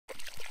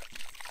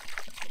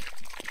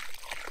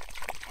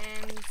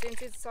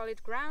Since it's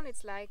solid ground,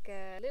 it's like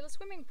a little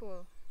swimming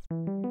pool.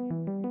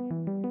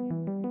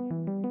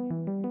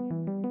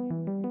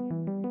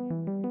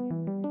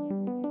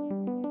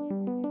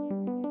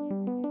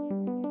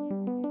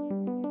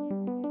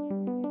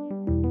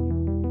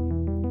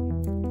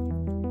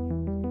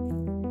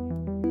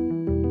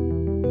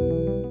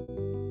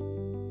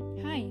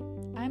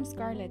 I'm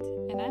Scarlett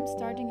and I'm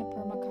starting a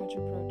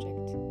permaculture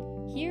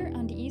project here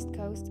on the east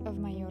coast of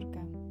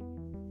Mallorca.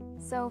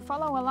 So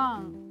follow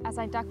along as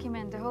I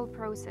document the whole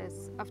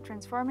process of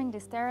transforming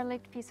this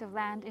derelict piece of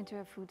land into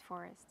a food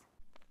forest.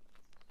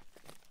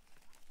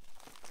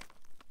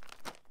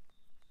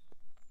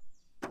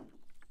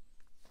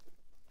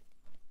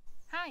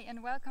 Hi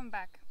and welcome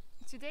back.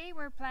 Today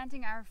we're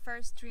planting our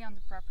first tree on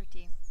the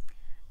property.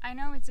 I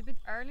know it's a bit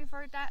early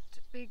for that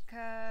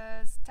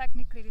because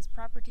technically this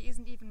property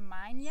isn't even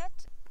mine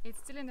yet. It's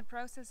still in the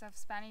process of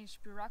Spanish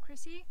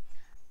bureaucracy,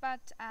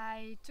 but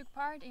I took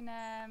part in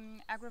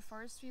an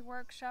agroforestry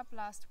workshop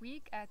last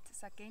week at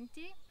Sa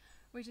Qenti,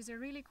 which is a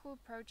really cool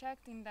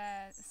project in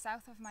the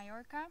south of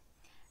Mallorca.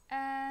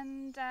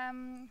 And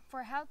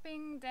for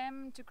helping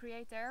them to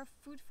create their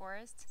food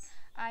forest,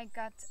 I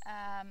got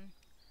a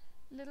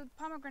little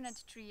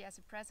pomegranate tree as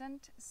a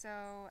present. So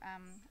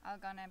I'm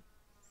gonna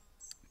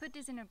put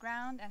this in the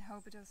ground and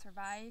hope it will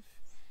survive,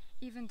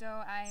 even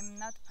though I'm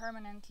not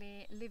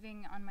permanently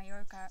living on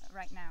Mallorca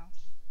right now.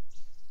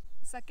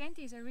 Sa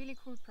Qenti is a really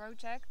cool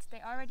project.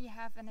 They already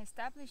have an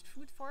established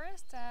food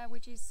forest,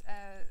 which is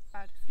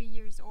about 3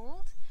 years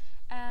old,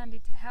 and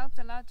it helped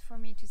a lot for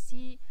me to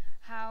see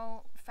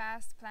how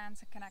fast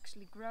plants can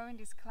actually grow in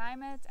this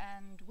climate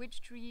and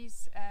which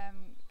trees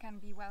can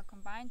be well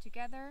combined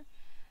together.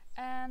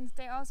 And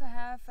they also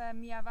have a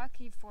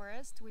Miyawaki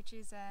forest, which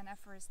is an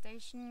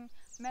afforestation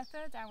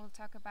method I will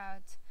talk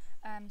about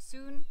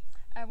soon,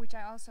 which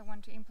I also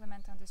want to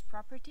implement on this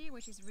property,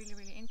 which is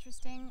really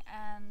interesting,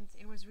 and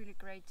it was really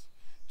great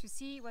to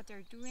see what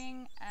they're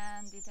doing,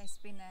 and it has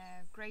been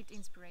a great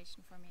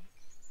inspiration for me.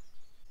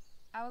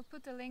 I will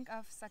put the link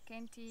of Sa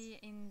Qenti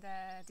in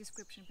the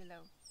description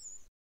below.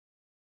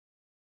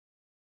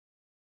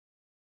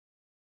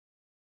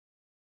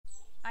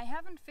 I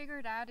haven't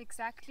figured out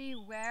exactly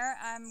where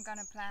I'm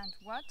gonna plant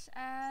what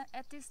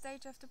at this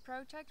stage of the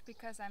project,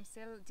 because I'm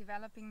still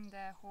developing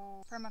the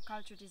whole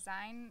permaculture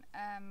design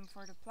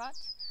for the plot.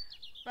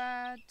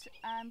 But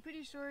I'm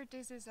pretty sure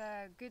this is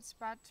a good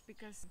spot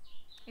because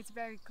it's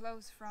very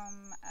close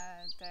from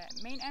the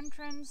main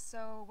entrance,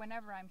 so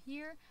whenever I'm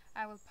here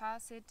I will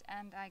pass it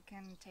and I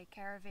can take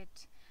care of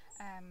it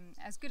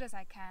as good as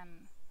I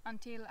can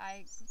until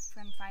I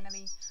can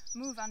finally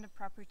move on the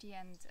property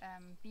and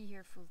be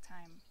here full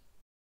time.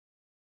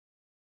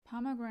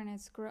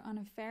 Pomegranates grow on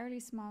a fairly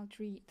small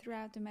tree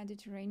throughout the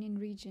Mediterranean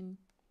region.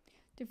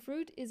 The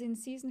fruit is in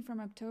season from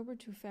October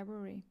to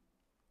February.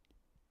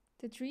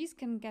 The trees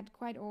can get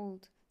quite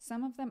old,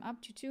 some of them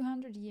up to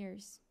 200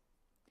 years.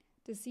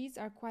 The seeds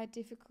are quite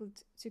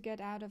difficult to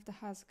get out of the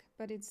husk,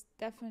 but it's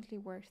definitely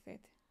worth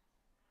it.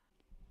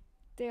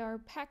 They are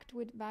packed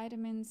with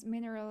vitamins,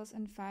 minerals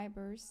and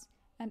fibers,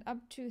 and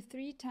up to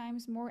 3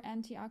 times more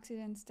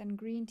antioxidants than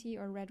green tea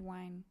or red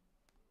wine.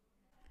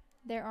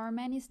 There are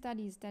many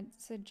studies that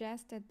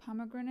suggest that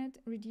pomegranate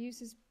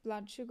reduces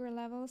blood sugar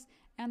levels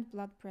and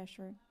blood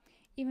pressure.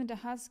 Even the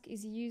husk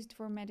is used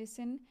for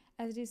medicine,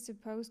 as it is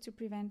supposed to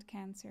prevent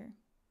cancer.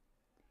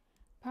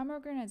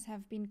 Pomegranates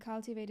have been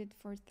cultivated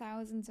for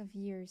thousands of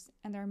years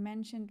and are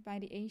mentioned by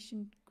the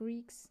ancient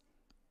Greeks,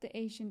 the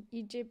ancient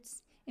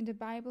Egypts, in the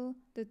Bible,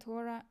 the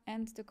Torah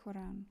and the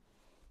Quran.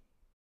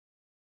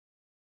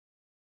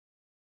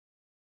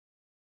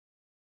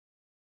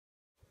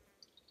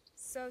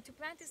 So to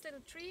plant this little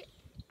tree,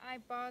 I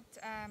bought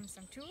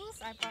some tools.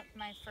 I bought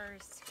my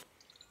first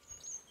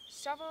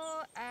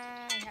shovel,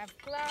 I have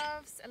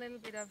gloves, a little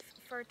bit of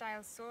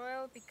fertile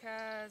soil,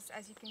 because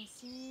as you can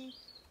see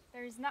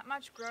there is not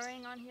much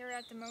growing on here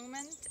at the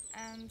moment,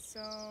 and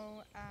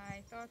so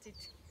I thought it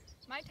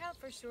might help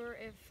for sure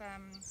if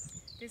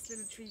this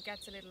little tree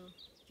gets a little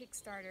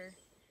kickstarter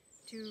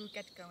to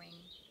get going,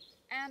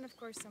 and of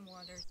course some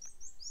water.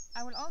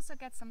 I will also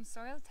get some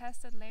soil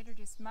tested later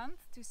this month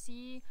to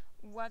see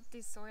what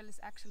this soil is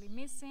actually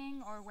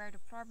missing or where the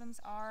problems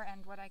are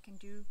and what I can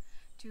do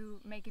to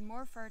make it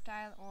more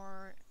fertile,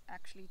 or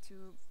actually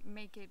to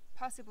make it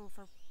possible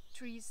for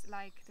trees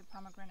like the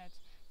pomegranate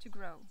to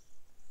grow.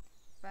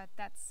 But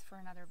that's for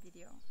another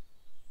video.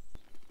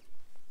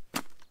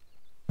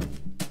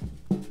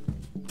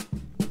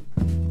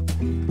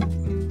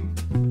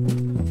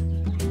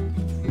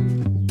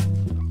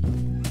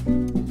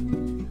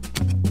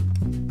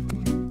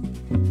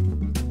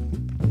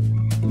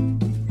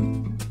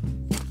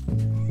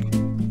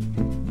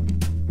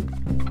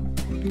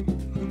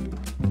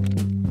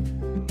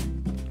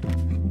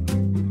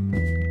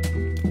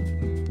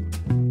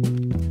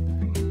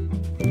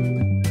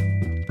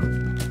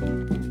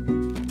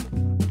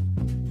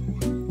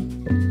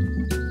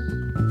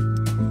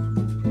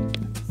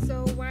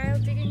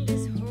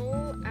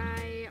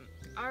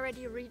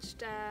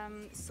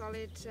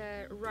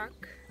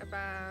 rock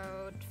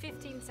about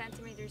 15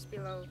 centimeters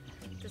below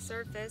the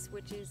surface,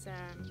 which is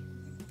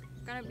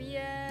gonna be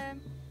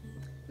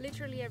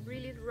literally a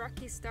really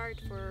rocky start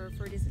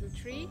for this little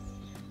tree.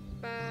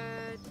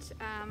 But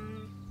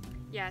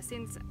yeah,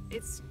 since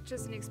it's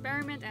just an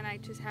experiment and I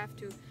just have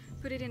to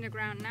put it in the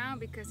ground now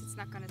because it's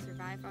not gonna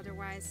survive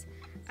otherwise,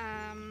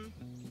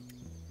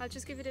 I'll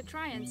just give it a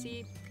try and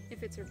see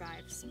if it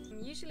survives.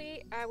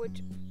 Usually I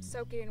would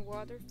soak it in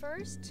water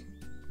first,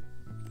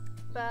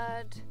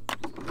 but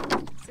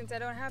since I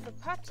don't have a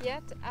pot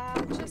yet,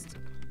 I'll just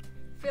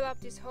fill up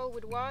this hole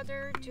with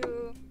water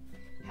to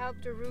help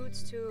the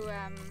roots to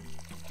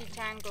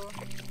detangle.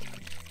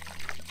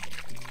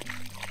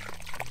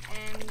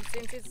 And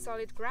since it's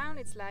solid ground,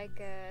 it's like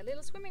a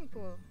little swimming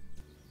pool.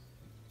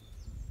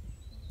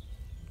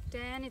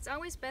 Then it's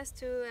always best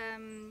to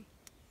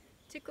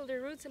tickle the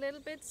roots a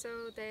little bit so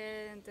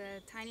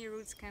the tiny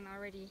roots can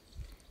already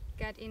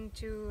get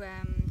into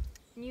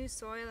new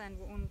soil and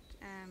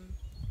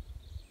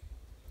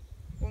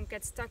won't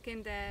get stuck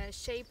in the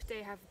shape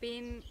they have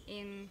been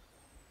in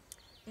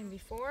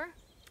before.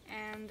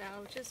 And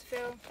I'll just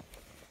fill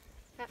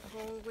that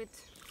hole with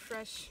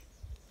fresh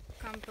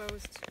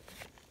compost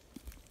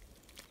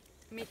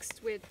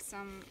mixed with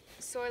some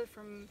soil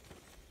from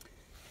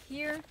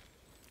here.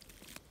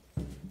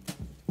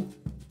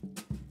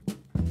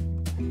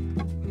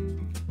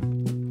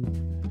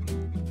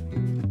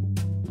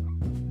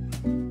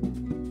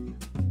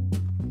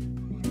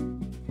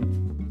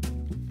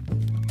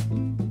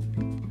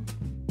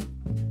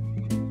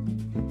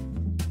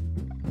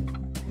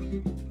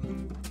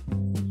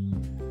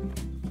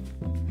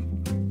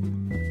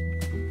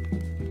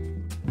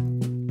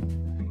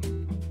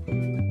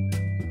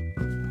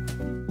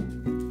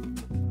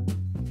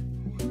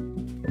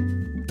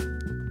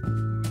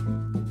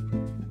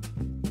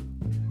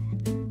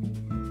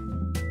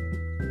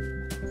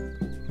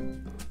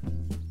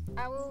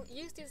 I will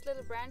use these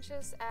little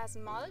branches as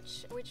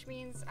mulch, which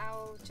means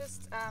I'll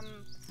just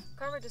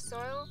cover the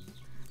soil,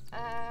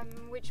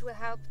 which will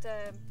help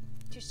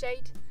to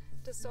shade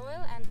the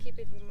soil and keep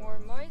it more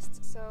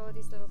moist, so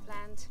this little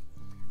plant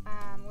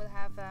will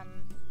have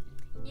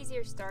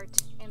easier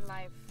start in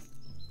life,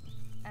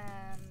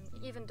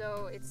 even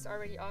though it's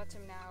already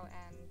autumn now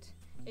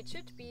and it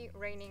should be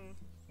raining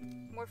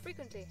more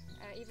frequently,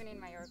 even in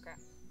Mallorca.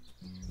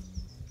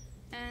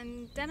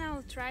 And then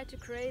I'll try to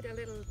create a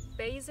little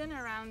basin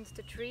around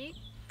the tree,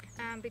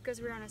 because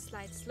we're on a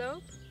slight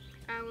slope.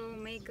 I will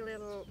make a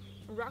little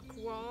rock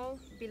wall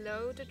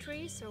below the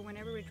tree, so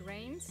whenever it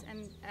rains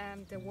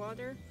and the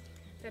water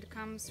that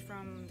comes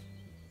from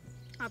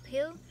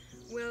uphill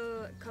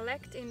will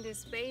collect in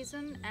this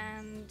basin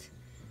and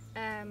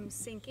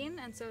sink in,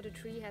 and so the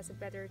tree has a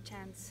better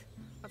chance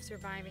of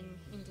surviving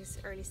in this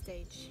early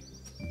stage.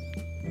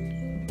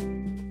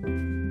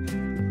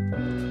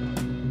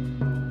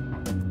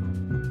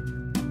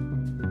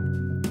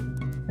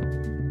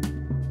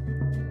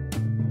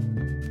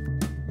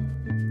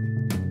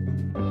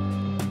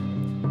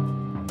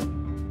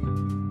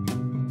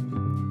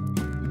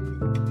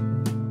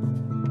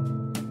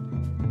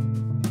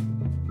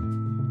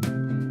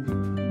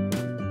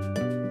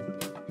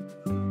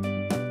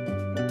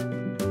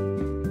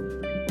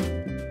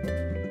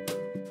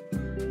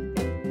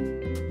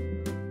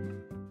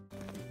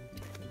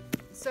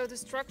 So the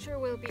structure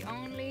will be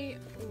only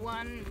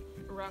one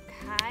rock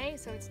high,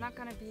 so it's not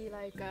gonna be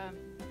like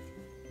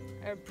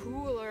a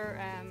pool, or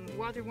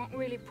water won't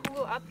really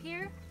pool up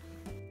here.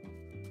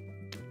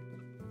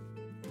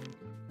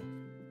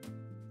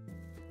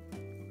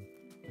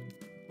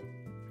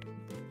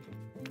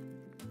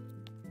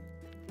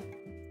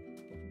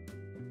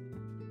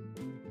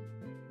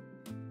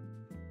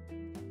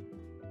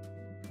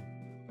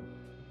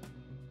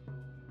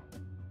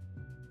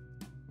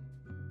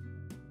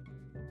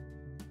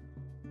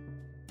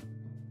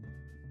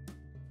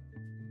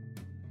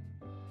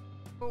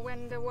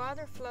 When the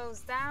water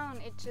flows down,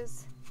 it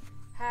just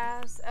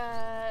has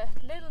a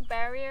little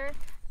barrier,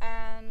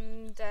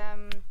 and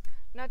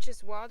not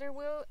just water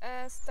will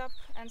stop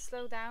and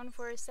slow down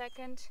for a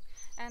second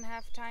and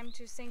have time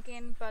to sink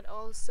in, but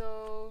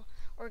also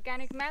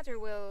organic matter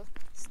will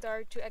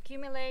start to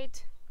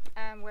accumulate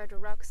where the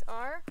rocks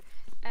are,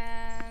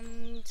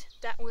 and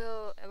that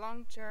will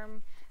long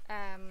term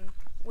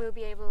will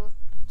be able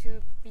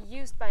to be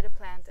used by the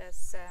plant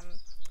as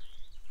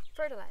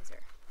fertilizer.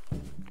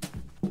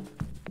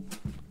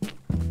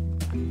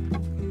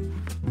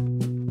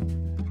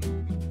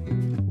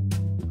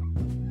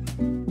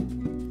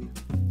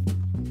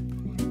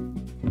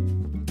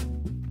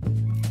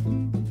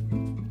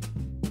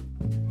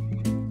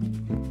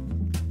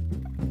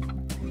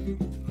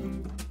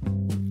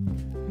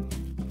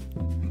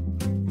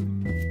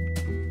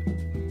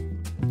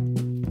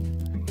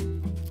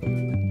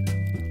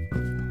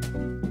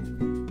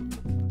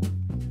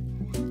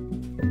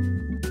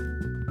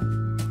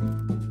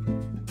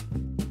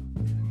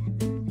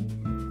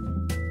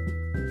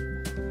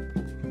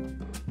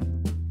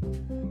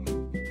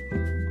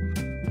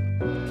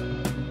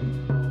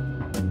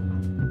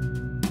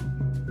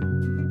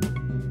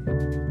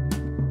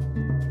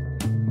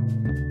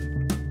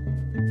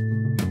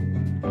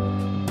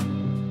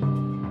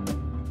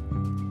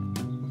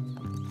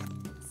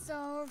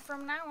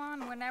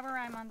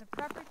 I'm on the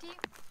property,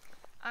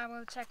 I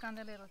will check on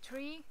the little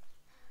tree,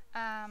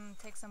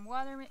 take some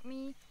water with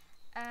me,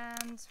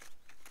 and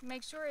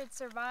make sure it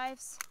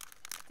survives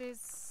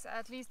this,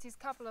 at least these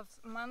couple of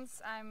months.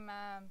 I'm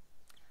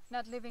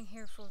not living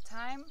here full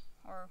time,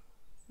 or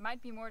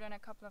might be more than a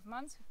couple of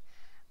months,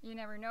 you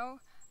never know.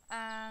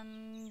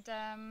 And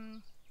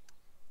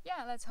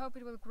yeah, let's hope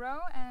it will grow,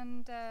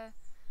 and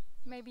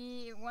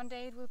maybe one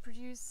day it will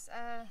produce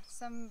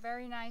some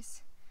very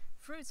nice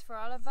fruits for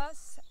all of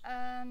us.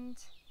 And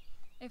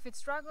if it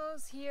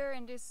struggles here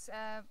in this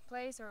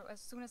place, or as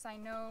soon as I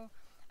know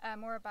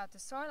more about the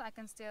soil, I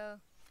can still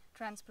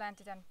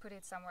transplant it and put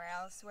it somewhere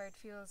else where it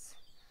feels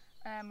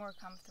more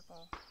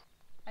comfortable.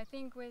 I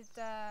think with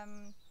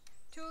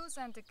tools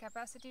and the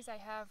capacities I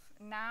have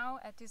now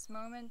at this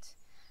moment,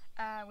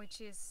 which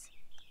is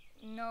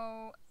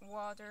no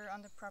water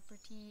on the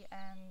property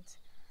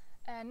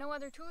and no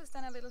other tools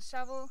than a little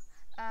shovel,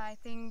 I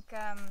think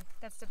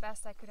that's the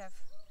best I could have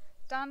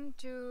done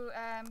to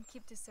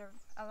keep this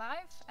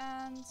alive,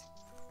 and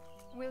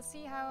we'll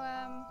see how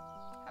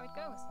it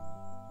goes.